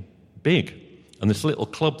became big. And this little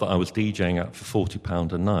club that I was DJing at for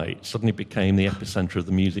 £40 a night suddenly became the epicenter of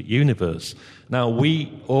the music universe. Now,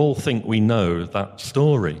 we all think we know that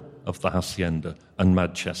story of the Hacienda and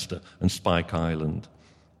Manchester and Spike Island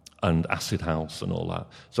and Acid House and all that.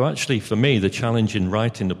 So actually, for me, the challenge in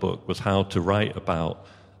writing the book was how to write about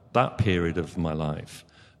that period of my life,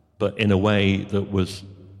 but in a way that was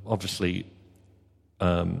obviously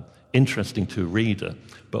interesting to a reader,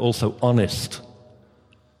 but also honest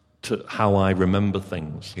to how I remember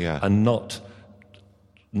things, and not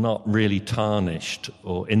not really tarnished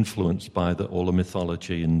or influenced by all the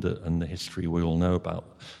mythology and the history we all know about.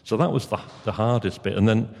 So that was the hardest bit. And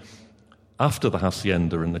then after the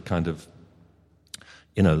Hacienda and the kind of,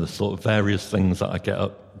 the sort of various things that I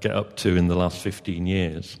get up to in the last 15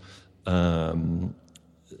 years,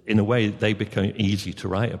 in a way they became easy to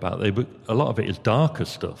write about. A lot of it is darker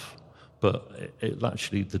stuff, but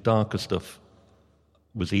actually the darker stuff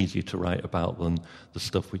was easier to write about than the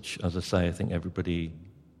stuff which, as I say, I think everybody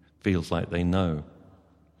feels like they know.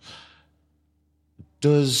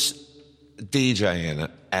 Does DJing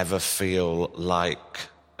ever feel like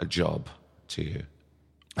a job to you?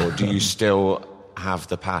 Or do you still have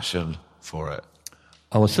the passion for it?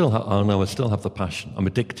 I still have the passion. I'm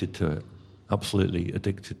addicted to it. Absolutely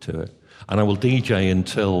addicted to it. And I will DJ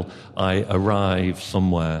until I arrive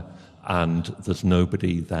somewhere and there's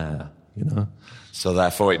nobody there, So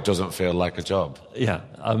therefore it doesn't feel like a job? Yeah,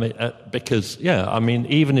 I mean,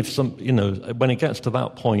 even if when it gets to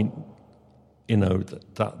that point,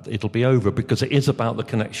 that it'll be over, because it is about the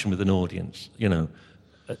connection with an audience. A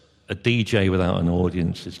DJ without an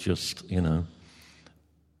audience is just,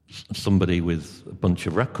 somebody with a bunch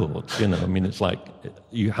of records, it's like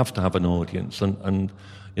you have to have an audience, and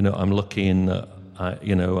I'm lucky in that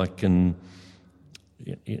I can,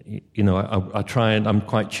 I try, and I'm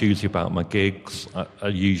quite choosy about my gigs. I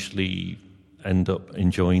usually end up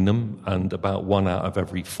enjoying them, and about 1 out of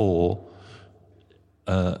every 4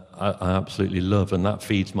 I absolutely love, and that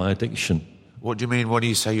feeds my addiction. What do you mean when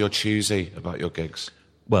you say you're choosy about your gigs?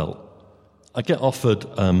 Well, I get offered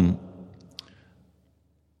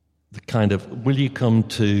the kind of, will you come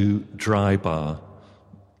to Dry Bar,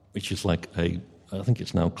 which is like I think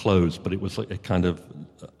it's now closed, but it was like a kind of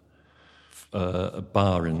a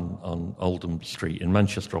bar on Oldham Street in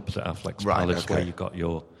Manchester, opposite Affleck's Palace, where you got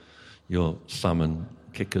your salmon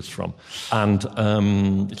kickers from, and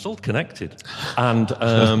it's all connected, and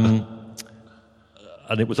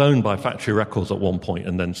it was owned by Factory Records at one point,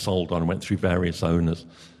 and then sold on and went through various owners.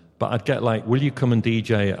 But I'd get like, will you come and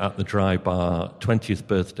DJ at the Dry Bar, 20th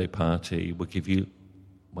birthday party, we'll give you,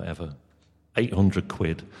 whatever, 800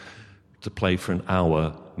 quid to play for an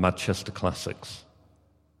hour Manchester classics.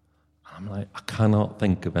 I'm like, I cannot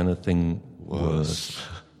think of anything worse.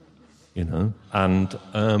 And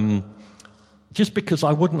just because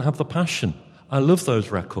I wouldn't have the passion. I love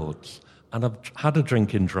those records, and I've had a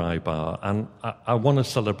drink in Dry Bar, and I want to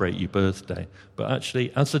celebrate your birthday. But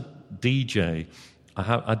actually, as a DJ,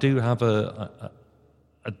 I do have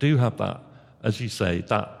that, as you say,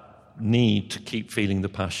 that need to keep feeling the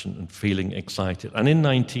passion and feeling excited. And in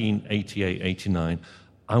 1988, 89,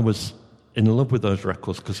 I was in love with those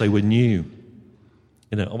records because they were new.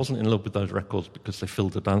 I wasn't in love with those records because they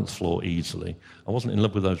filled the dance floor easily. I wasn't in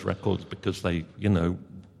love with those records because they,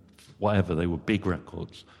 whatever, they were big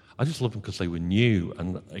records. I just loved them because they were new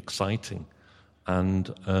and exciting.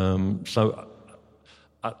 And so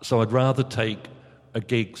I'd rather take a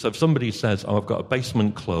gig. So if somebody says, I've got a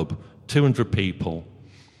basement club, 200 people,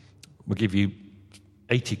 we'll give you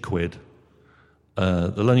 80 quid.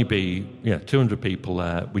 There'll only be 200 people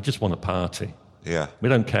there. We just want a party. Yeah. We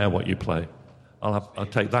don't care what you play. I'll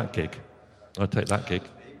take that gig. I'll take that gig.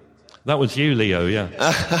 That was you, Leo, yeah.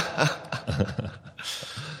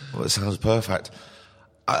 Well, it sounds perfect.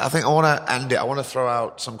 I think I want to end it. I want to throw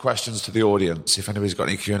out some questions to the audience, if anybody's got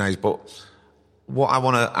any Q&As. But what I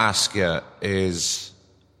want to ask you is,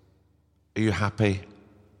 are you happy?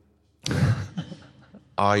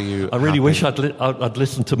 Are you I really happy? wish I'd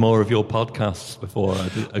listened to more of your podcasts before.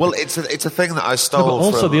 Well, it's a thing that I stole. No, but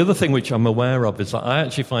also, the other thing which I'm aware of is that I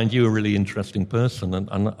actually find you a really interesting person,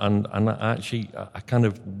 and I kind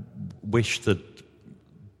of wish that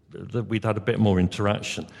we'd had a bit more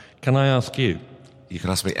interaction. Can I ask you? You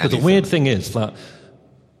can ask me anything. But the weird thing is that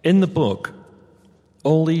in the book,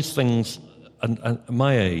 all these things, and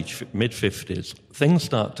my age, mid-50s, things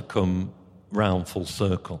start to come round full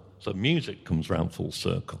circle. So music comes round full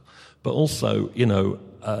circle. But also,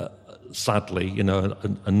 sadly,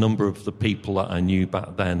 a number of the people that I knew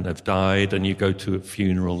back then have died, and you go to a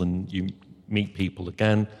funeral and you meet people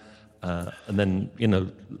again, and then,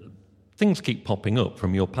 things keep popping up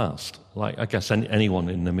from your past, like, I guess, anyone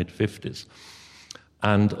in the mid-50s.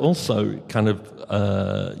 And also, kind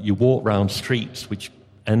of, you walk round streets which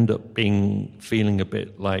end up feeling a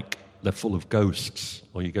bit like they're full of ghosts,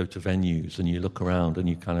 or you go to venues and you look around and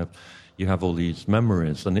you have all these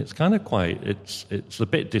memories, and it's kind of it's a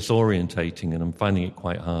bit disorientating, and I'm finding it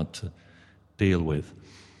quite hard to deal with.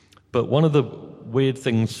 But one of the weird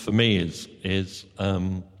things for me is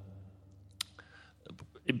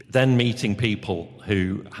then meeting people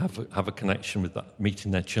who have a connection with that,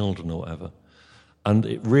 meeting their children or whatever. And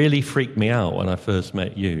it really freaked me out when I first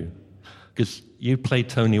met you, because you played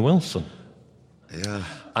Tony Wilson. Yeah.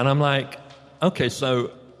 And I'm like, okay,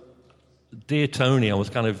 so dear Tony, I was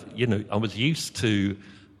kind of, I was used to,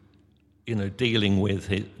 dealing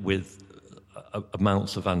with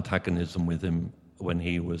amounts of antagonism with him when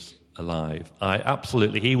he was alive.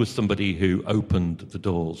 He was somebody who opened the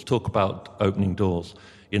doors. Talk about opening doors.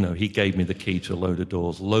 He gave me the key to a load of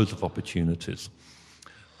doors, loads of opportunities.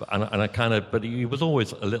 But he was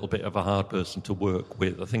always a little bit of a hard person to work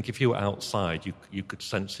with. I think if you were outside, you could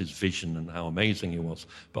sense his vision and how amazing he was.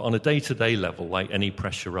 But on a day-to-day level, like any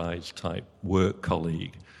pressurized type work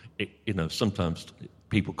colleague, sometimes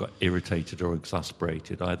people got irritated or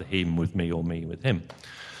exasperated, either him with me or me with him.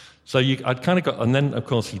 So I'd kind of got, and then of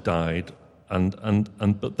course he died,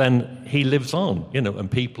 but then he lives on,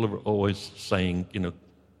 and people are always saying,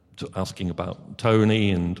 asking about Tony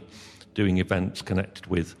and doing events connected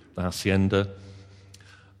with the Hacienda.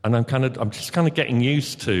 And I'm just kind of getting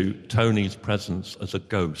used to Tony's presence as a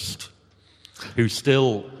ghost, who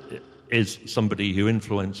still is somebody who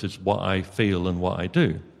influences what I feel and what I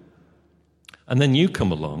do. And then you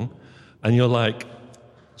come along, and you're like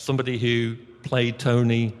somebody who played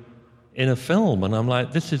Tony in a film, and I'm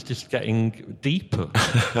like, this is just getting deeper.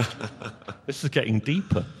 This is getting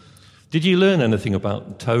deeper. Did you learn anything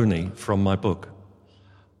about Tony from my book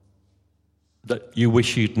that you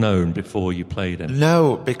wish you'd known before you played him?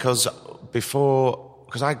 No, because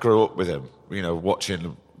I grew up with him,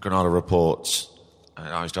 watching Granada Reports, and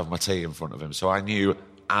I used to have my tea in front of him, so I knew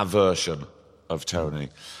our version of Tony.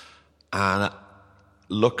 And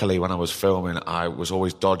luckily, when I was filming, I was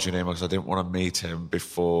always dodging him because I didn't want to meet him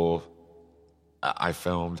before I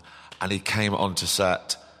filmed. And he came onto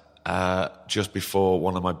set just before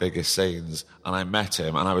one of my biggest scenes, and I met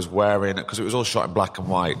him, and I was wearing, because it was all shot in black and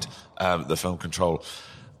white, the film control,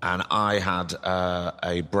 and I had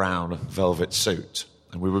a brown velvet suit,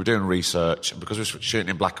 and we were doing research, and because we were shooting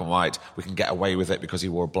in black and white, we can get away with it because he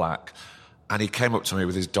wore black. And he came up to me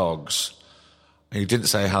with his dogs, and he didn't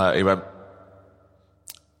say hello, he went,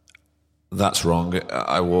 "That's wrong,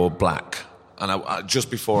 I wore black." And I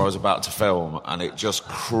just before I was about to film, and it just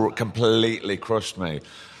completely crushed me.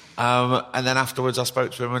 And then afterwards I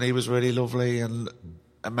spoke to him, and he was really lovely and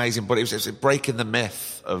amazing, but it was breaking the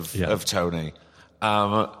myth of Tony.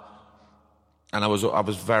 And I was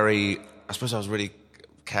really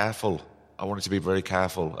careful. I wanted to be very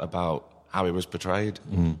careful about how he was portrayed.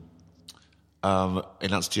 In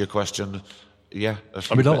answer to your question, yeah.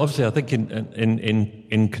 Obviously, I think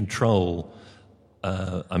in Control,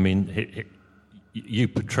 you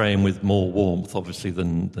portray him with more warmth, obviously,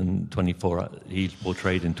 than 24. He's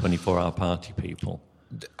portrayed in 24-Hour Party People,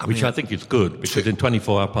 which I think is good, because in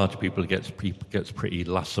 24-Hour Party People, it gets pretty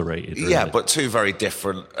lacerated. Really. Yeah, but two very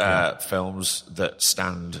different films that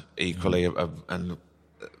stand equally, and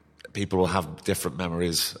people will have different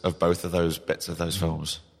memories of both of those bits of those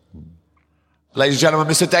films. Ladies and gentlemen,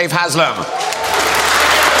 Mr. Dave Haslam.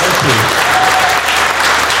 Thank you.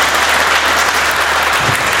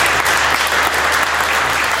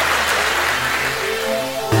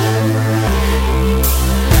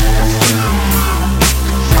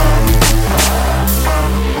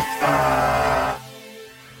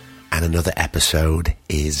 Another episode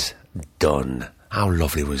is done. How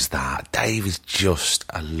lovely was that? Dave is just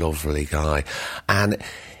a lovely guy. And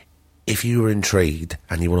if you were intrigued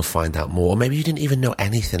and you want to find out more, or maybe you didn't even know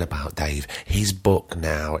anything about Dave, his book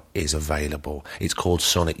now is available. It's called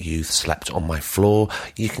Sonic Youth Slept on My Floor.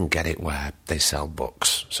 You can get it where they sell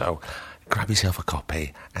books. So grab yourself a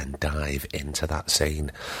copy and dive into that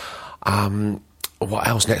scene. What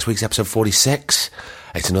else? Next week's episode 46.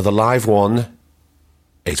 It's another live one.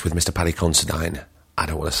 It's with Mr. Paddy Considine. I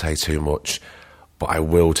don't want to say too much, but I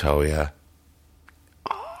will tell you,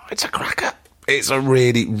 it's a cracker. It's a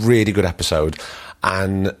really, really good episode.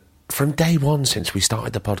 And from day one since we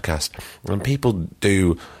started the podcast, and people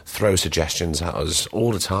do throw suggestions at us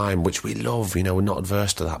all the time, which we love, we're not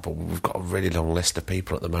adverse to that, but we've got a really long list of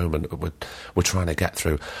people at the moment that we're trying to get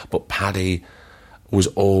through. But Paddy was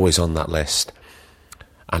always on that list,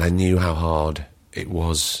 and I knew how hard it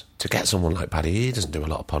was to get someone like Paddy. He doesn't do a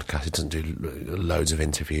lot of podcasts, he doesn't do loads of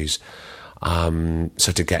interviews, so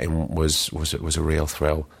to get him was a real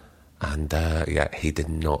thrill. And he did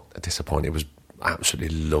not disappoint. It was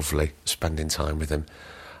absolutely lovely spending time with him.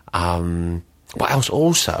 What else?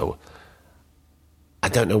 Also, I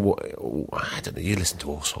don't know, you listen to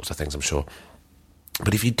all sorts of things, I'm sure,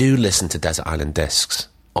 but if you do listen to Desert Island Discs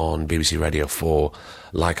on BBC Radio 4,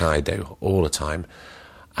 like I do all the time,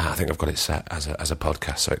 I think I've got it set as a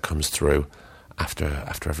podcast, so it comes through after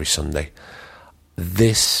every Sunday.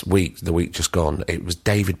 This week, the week just gone, it was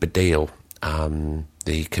David Baddiel,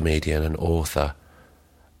 the comedian and author.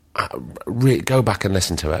 Go back and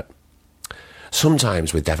listen to it.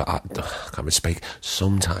 Sometimes with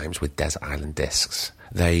Sometimes with Desert Island Discs,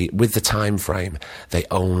 with the time frame, they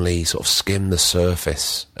only sort of skim the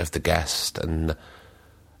surface of the guest. And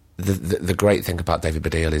the great thing about David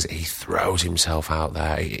Baddiel is he throws himself out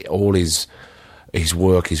there. All his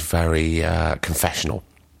work is very confessional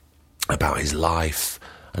about his life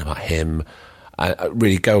and about him.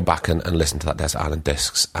 Really go back and listen to that Desert Island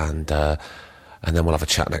Discs, and then we'll have a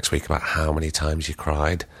chat next week about how many times you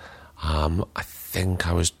cried. I think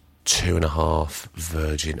I was 2.5,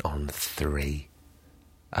 Virgin on 3.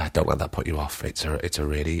 Don't let that put you off. It's a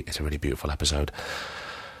really beautiful episode.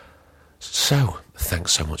 So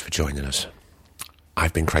thanks so much for joining us.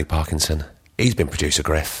 I've been Craig Parkinson. He's been producer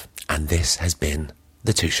Griff, and this has been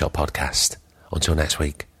the Two Shot Podcast. Until next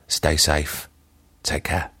week, stay safe. Take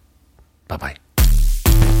care. Bye-bye.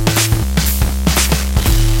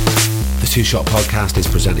 The Two Shot Podcast is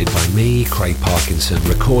presented by me, Craig Parkinson,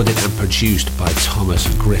 recorded and produced by Thomas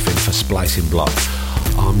Griffin for Splicing Block.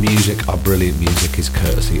 Our brilliant music is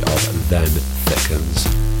courtesy of Then Thickens.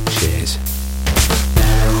 Cheers.